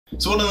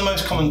So one of the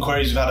most common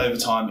queries we've had over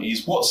time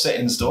is what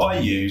settings do I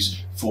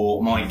use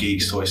for my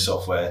Geeks Toy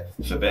software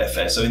for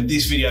Betfair? So in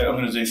this video, I'm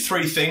going to do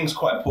three things,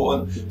 quite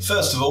important.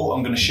 First of all,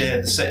 I'm going to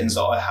share the settings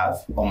that I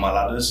have on my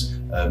ladders,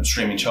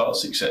 streaming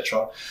charts,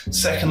 etc.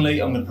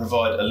 Secondly, I'm going to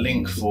provide a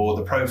link for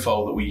the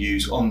profile that we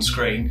use on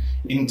screen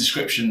in the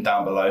description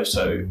down below,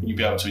 so you'll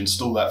be able to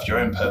install that for your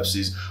own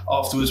purposes.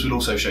 Afterwards, we'll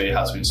also show you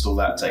how to install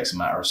that. It takes a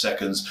matter of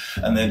seconds.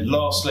 And then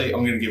lastly,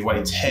 I'm going to give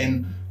away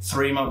 10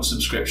 3-month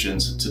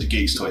subscriptions to the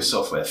Geeks Toy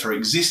software for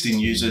existing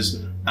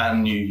users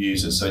and new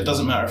users. So it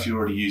doesn't matter if you're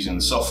already using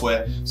the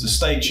software. So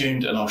stay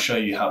tuned and I'll show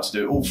you how to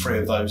do all three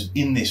of those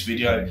in this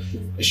video.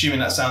 Assuming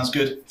that sounds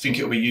good, think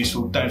it'll be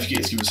useful, don't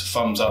forget to give us a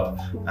thumbs up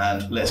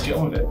and let's get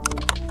on with it.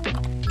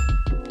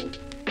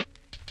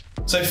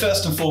 So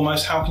first and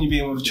foremost, how can you be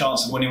in with a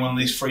chance of winning one of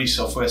these free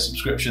software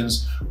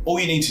subscriptions?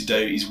 All you need to do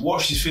is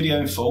watch this video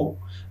in full,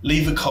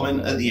 leave a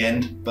comment at the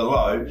end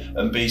below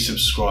and be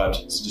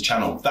subscribed to the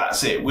channel.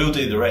 That's it, we'll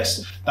do the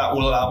rest. That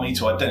will allow me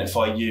to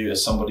identify you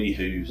as somebody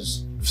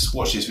who's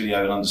watched this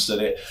video and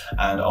understood it,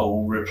 and I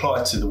will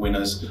reply to the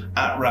winners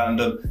at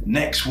random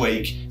next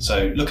week.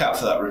 So look out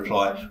for that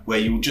reply, where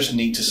you will just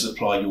need to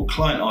supply your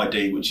client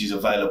ID, which is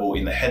available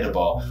in the header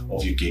bar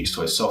of your Geeks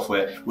Toy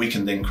software. We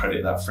can then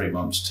credit that 3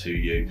 months to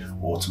you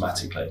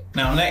automatically.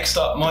 Now next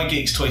up, my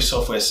Geeks Toy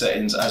software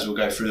settings, as we'll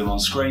go through them on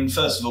screen.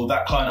 First of all,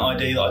 that client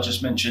ID that I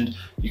just mentioned,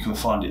 you can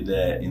find it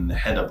there in the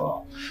header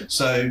bar.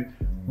 So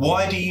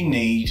why do you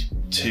need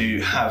to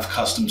have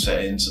custom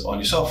settings on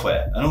your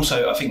software? And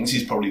also, I think this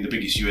is probably the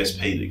biggest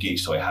USP that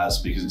Geeks Toy has,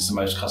 because it's the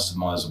most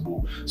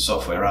customizable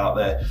software out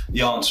there.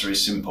 The answer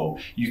is simple.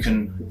 You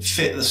can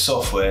fit the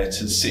software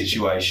to the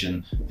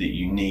situation that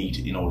you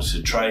need in order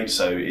to trade,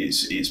 so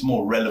it's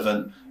more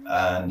relevant,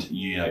 and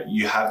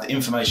you have the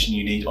information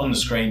you need on the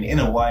screen in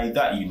a way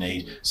that you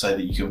need so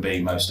that you can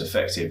be most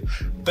effective.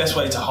 Best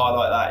way to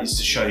highlight that is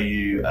to show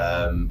you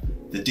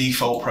the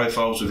default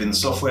profiles within the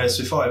software.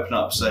 So if I open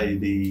up, say,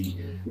 the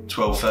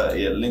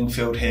 1230 at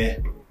Lingfield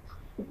here,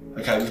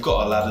 okay, we've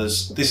got our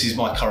ladders. This is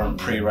my current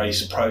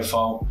pre-race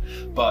profile.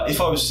 But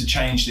if I was to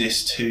change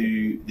this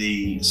to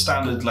the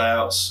standard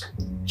layouts,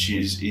 which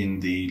is in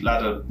the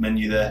ladder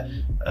menu there,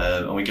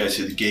 and we go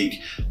to the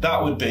Geek,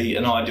 that would be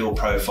an ideal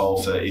profile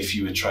for if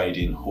you were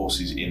trading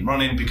horses in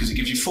running, because it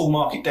gives you full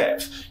market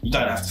depth. You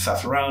don't have to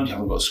faff around, you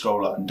haven't got to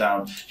scroll up and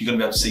down. You're going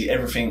to be able to see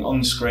everything on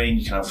the screen.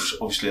 You can have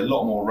obviously a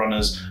lot more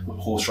runners,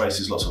 horse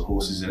races, lots of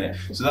horses in it.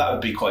 So that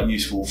would be quite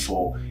useful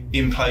for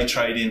in-play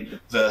trading,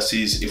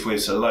 versus if we were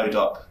to load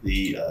up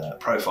the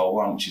profile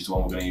one, which is the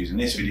one we're going to use in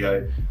this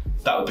video.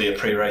 That would be a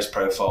pre-race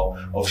profile.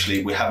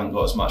 Obviously, we haven't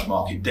got as much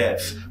market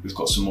depth. We've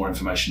got some more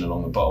information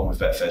along the bottom with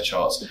Betfair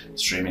Charts,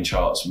 streaming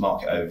charts,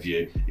 market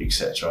overview,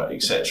 etc.,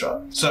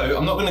 etc. So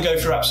I'm not going to go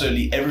through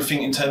absolutely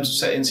everything in terms of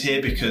settings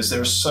here, because there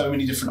are so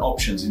many different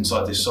options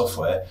inside this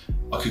software.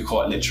 I could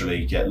quite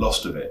literally get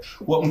lost with it.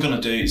 What I'm going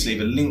to do is leave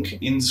a link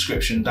in the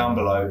description down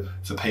below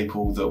for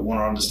people that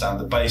want to understand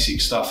the basic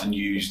stuff and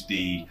use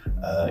the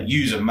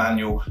user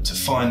manual to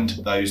find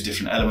those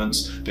different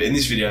elements. But in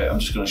this video, I'm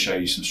just going to show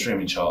you some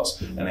streaming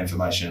charts and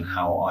information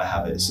how I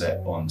have it set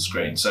on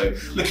screen. So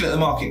looking at the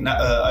market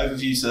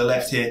overview to the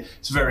left here,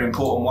 it's a very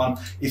important one.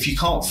 If you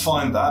can't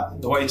find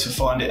that, the way to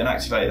find it and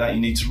activate that, you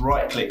need to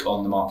right click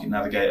on the Market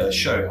Navigator,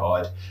 show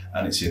hide,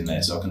 and it's in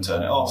there. So I can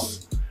turn it off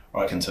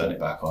or I can turn it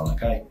back on,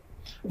 okay?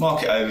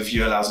 Market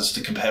overview allows us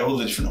to compare all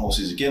the different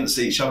horses against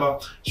each other,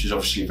 which is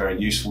obviously a very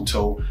useful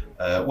tool.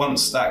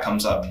 Once that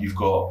comes up, you've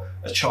got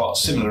a chart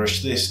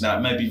similar-ish to this. Now,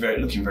 it may be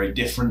looking very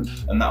different,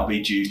 and that'll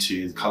be due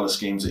to the colour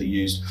schemes that are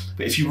used.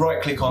 But if you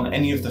right-click on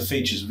any of the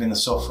features within the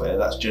software,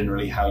 that's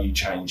generally how you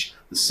change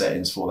the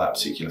settings for that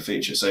particular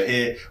feature. So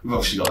here, we've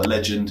obviously got the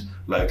legend,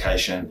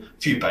 location,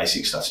 a few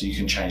basic stuff, so you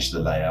can change the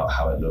layout,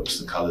 how it looks,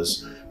 the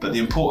colours. But the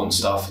important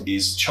stuff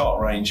is chart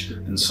range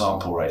and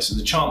sample rate. So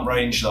the chart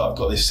range that I've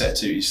got this set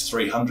to is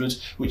 300,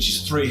 which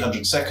is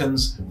 300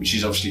 seconds, which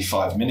is obviously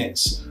 5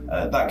 minutes.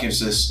 That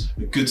gives us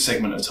a good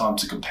segment of time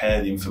to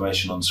compare the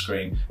information on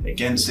screen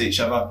against each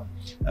other.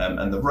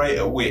 And the rate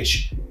at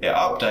which it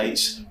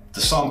updates,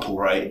 the sample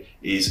rate,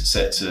 is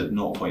set to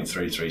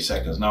 0.33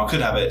 seconds. Now I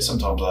could have it,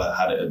 sometimes I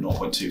had it at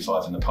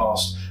 0.25 in the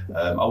past.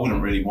 I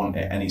wouldn't really want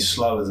it any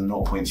slower than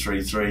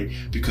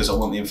 0.33, because I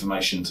want the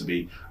information to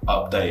be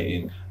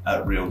updating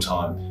at real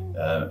time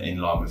in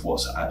line with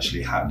what's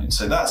actually happening.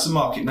 So that's the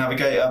Market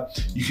Navigator.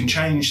 You can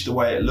change the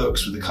way it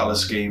looks with the colour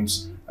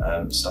schemes,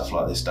 stuff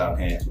like this down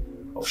here.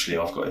 Obviously,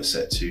 I've got it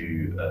set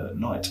to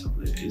night, I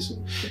believe it is.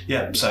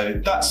 Yeah, so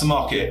that's the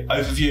market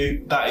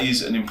overview. That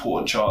is an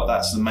important chart.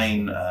 That's the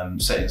main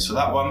settings for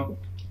that one.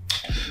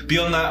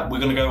 Beyond that, we're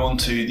going to go on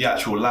to the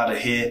actual ladder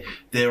here.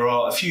 There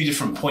are a few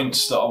different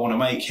points that I want to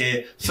make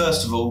here.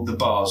 First of all, the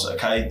bars,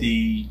 okay?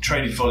 The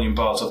traded volume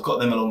bars, I've got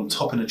them along the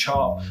top in the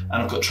chart,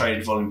 and I've got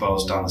traded volume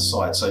bars down the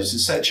side. So to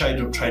set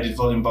traded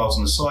volume bars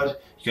on the side,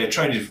 you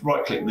go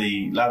right-click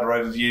the ladder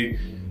overview,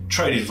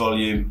 traded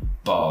volume,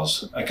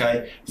 bars,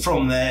 okay?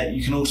 From there,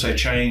 you can also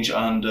change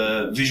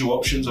under visual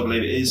options, I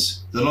believe it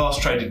is, the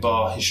last traded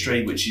bar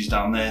history, which is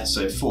down there,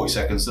 so 40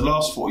 seconds. The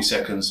last 40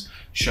 seconds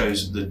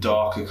shows the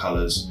darker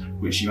colours,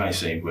 which you may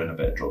see when a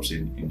bet drops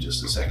in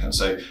just a second.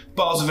 So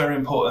bars are very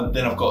important.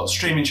 Then I've got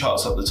streaming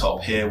charts up the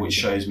top here, which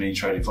shows me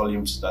traded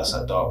volumes. That's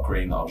that dark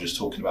green that I was just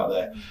talking about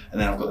there. And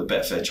then I've got the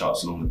Betfair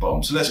charts along the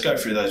bottom. So let's go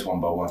through those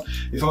one by one.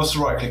 If I was to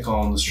right click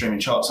on the streaming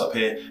charts up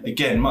here,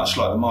 again, much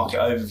like the market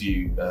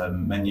overview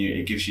menu,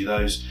 it gives you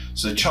those.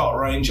 So chart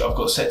range, I've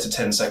got set to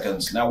 10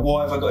 seconds. Now,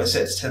 why have I got it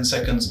set to 10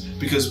 seconds?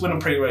 Because when I'm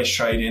pre-race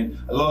trading,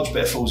 a large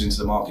bet falls into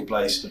the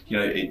marketplace, you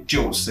know, it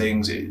jolts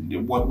things.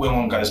 When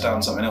one goes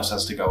down, something else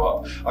has to go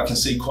up. I can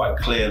see quite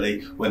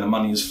clearly when the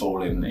money has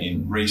fallen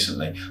in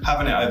recently.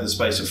 Having it over the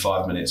space of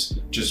 5 minutes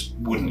just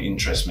wouldn't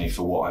interest me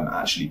for what I'm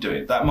actually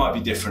doing. That might be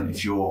different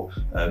if you're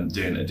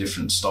doing a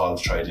different style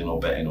of trading or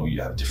betting, or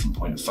you have a different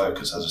point of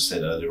focus, as I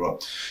said earlier on.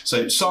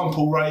 So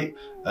sample rate,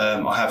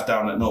 I have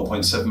down at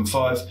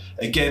 0.75.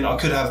 Again, I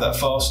could have that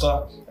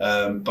faster,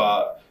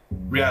 but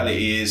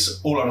reality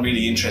is, all I'm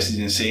really interested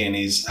in seeing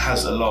is,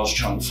 has a large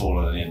chunk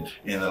fallen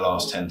in the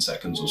last 10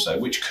 seconds or so,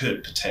 which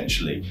could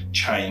potentially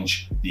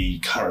change the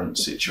current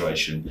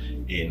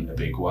situation in a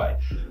big way.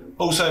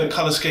 Also,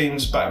 colour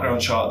schemes,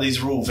 background chart,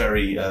 these are all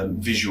very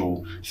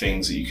visual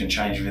things that you can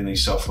change within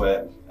these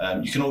software.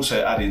 You can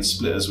also add in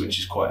splitters, which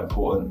is quite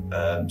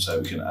important.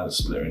 So we can add a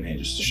splitter in here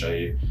just to show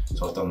you.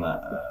 So I've done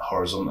that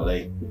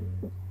horizontally.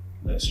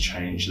 Let's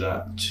change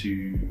that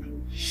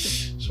to,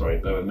 sorry,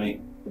 bear with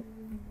me.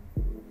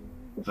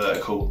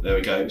 Vertical, there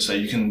we go. So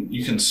you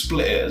can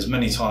split it as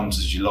many times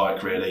as you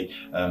like, really,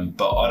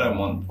 but I don't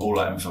want all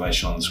that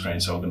information on the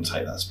screen, so I'm going to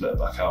take that splitter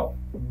back out.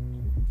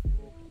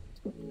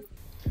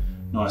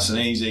 Nice and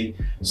easy.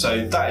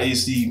 So that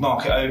is the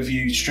market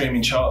overview,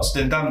 streaming charts.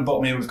 Then down the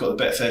bottom here, we've got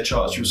the Betfair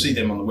charts. You'll see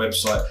them on the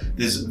website.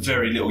 There's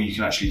very little you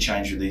can actually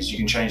change with these. You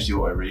can change the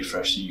auto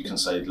refresh, so you can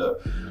say,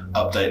 look,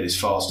 update this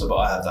faster, but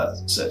I have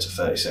that set to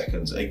 30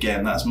 seconds.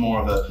 Again, that's more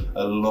of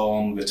a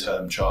longer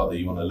term chart that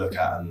you want to look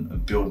at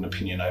and build an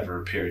opinion over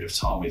a period of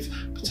time with,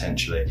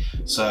 potentially.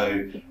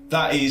 So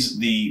that is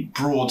the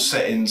broad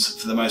settings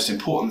for the most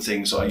important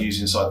things that I use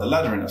inside the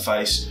ladder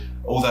interface.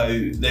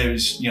 Although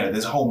there's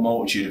a whole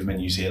multitude of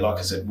menus here. Like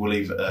I said, we'll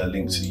leave a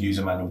link to the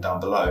user manual down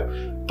below.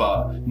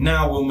 But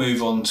now we'll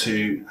move on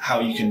to how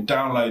you can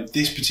download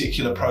this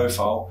particular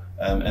profile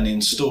and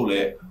install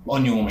it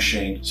on your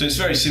machine. So it's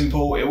very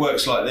simple. It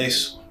works like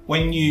this.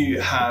 When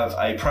you have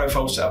a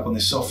profile set up on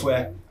this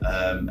software,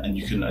 and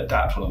you can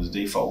adapt one of the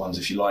default ones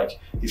if you like,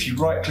 if you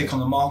right click on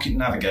the Market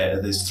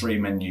Navigator, there's three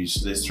menu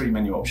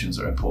options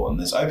that are important.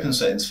 There's Open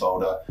Settings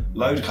folder,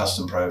 Load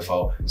Custom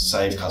Profile,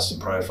 Save Custom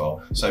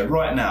Profile. So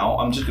right now,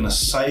 I'm just going to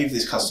save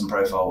this custom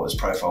profile as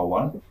Profile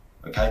 1.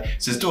 Okay,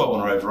 it says, do I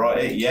want to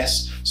overwrite it?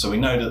 Yes. So we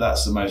know that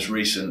that's the most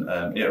recent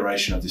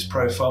iteration of this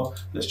profile.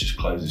 Let's just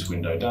close this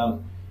window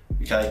down.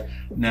 Okay,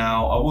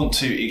 now I want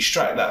to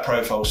extract that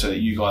profile so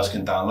that you guys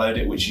can download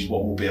it, which is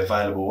what will be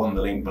available on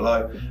the link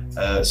below.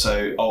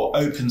 So I'll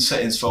open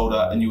settings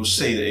folder and you'll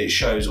see that it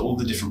shows all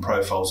the different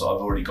profiles that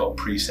I've already got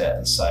preset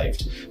and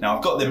saved. Now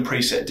I've got them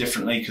preset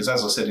differently because,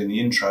 as I said in the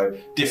intro,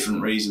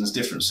 different reasons,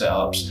 different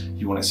setups,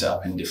 you want it set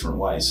up in different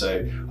ways.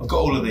 So I've got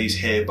all of these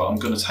here, but I'm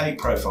going to take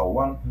profile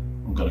 1,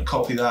 I'm going to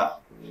copy that,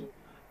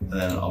 and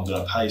then I'm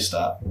going to paste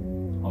that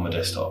on my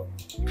desktop.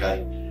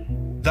 Okay.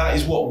 That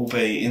is what will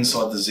be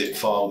inside the zip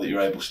file that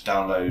you're able to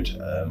download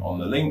on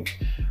the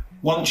link.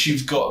 Once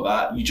you've got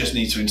that, you just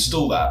need to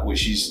install that,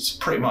 which is to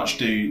pretty much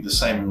do the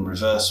same in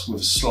reverse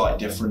with a slight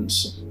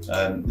difference.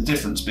 The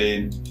difference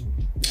being,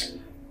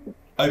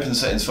 open the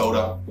settings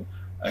folder,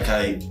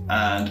 okay,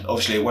 and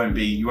obviously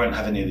you won't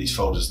have any of these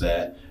folders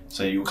there.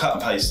 So you'll cut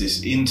and paste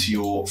this into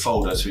your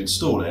folder to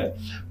install it.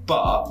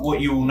 But what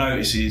you will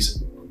notice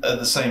is, at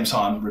the same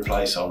time, I'll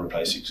replace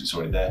it because it's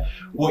already there.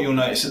 What you'll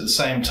notice at the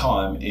same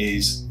time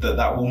is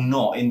that will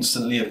not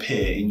instantly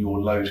appear in your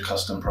Load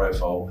Custom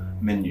Profile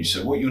menu.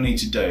 So what you'll need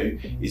to do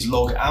is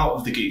log out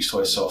of the Geeks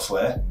Toy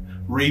software,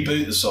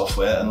 reboot the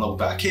software and log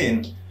back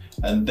in,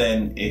 and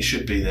then it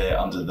should be there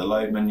under the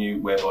Load menu,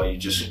 whereby you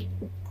just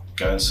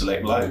go and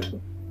select Load,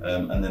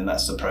 and then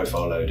that's the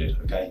profile loaded,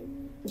 okay?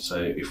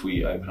 So if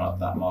we open up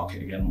that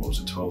market again, what was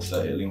it,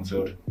 12.30 at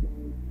Lingfield?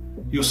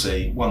 You'll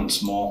see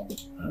once more,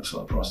 looks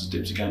like the price has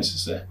dipped against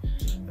us there.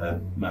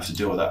 We have to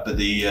deal with that. But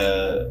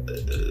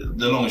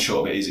the long and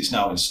short of it is it's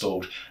now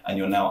installed and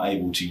you're now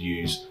able to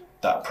use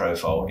that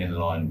profile in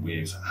line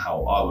with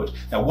how I would.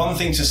 Now, one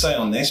thing to say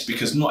on this,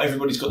 because not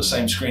everybody's got the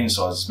same screen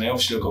size as me,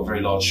 obviously I've got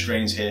very large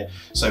screens here.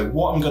 So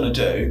what I'm gonna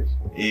do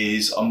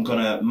is I'm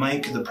gonna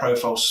make the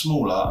profile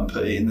smaller and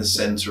put it in the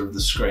center of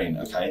the screen,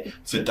 okay,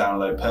 for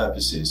download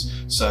purposes.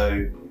 So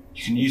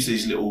you can use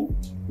these little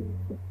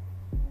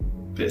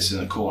bits in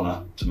the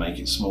corner to make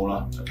it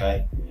smaller,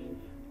 okay?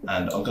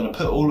 And I'm going to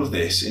put all of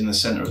this in the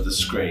center of the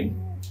screen,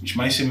 which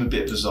may seem a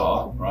bit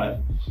bizarre, right?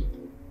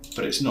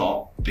 But it's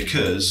not,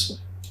 because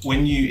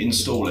when you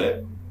install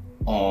it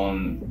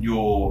on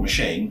your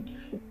machine,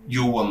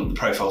 you'll want the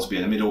profile to be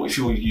in the middle. If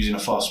you're using a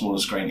far smaller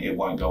screen, it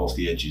won't go off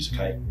the edges,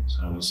 okay?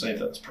 So I'm going to save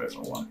that as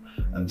profile 1.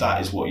 And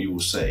that is what you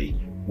will see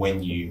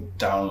when you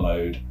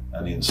download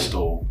and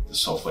install the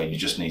software. You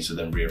just need to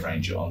then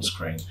rearrange it on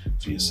screen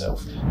for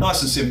yourself.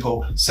 Nice and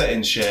simple,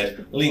 settings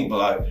shared, link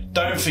below.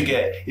 Don't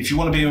forget, if you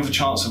want to be in with a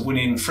chance of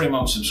winning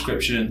 3-month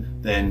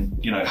subscription, then,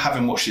 you know,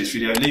 having watched this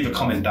video, leave a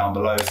comment down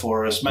below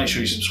for us. Make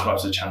sure you subscribe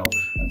to the channel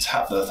and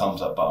tap the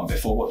thumbs up button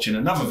before watching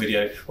another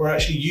video where I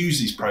actually use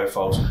these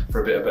profiles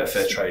for a bit of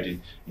Betfair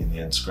trading in the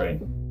end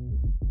screen.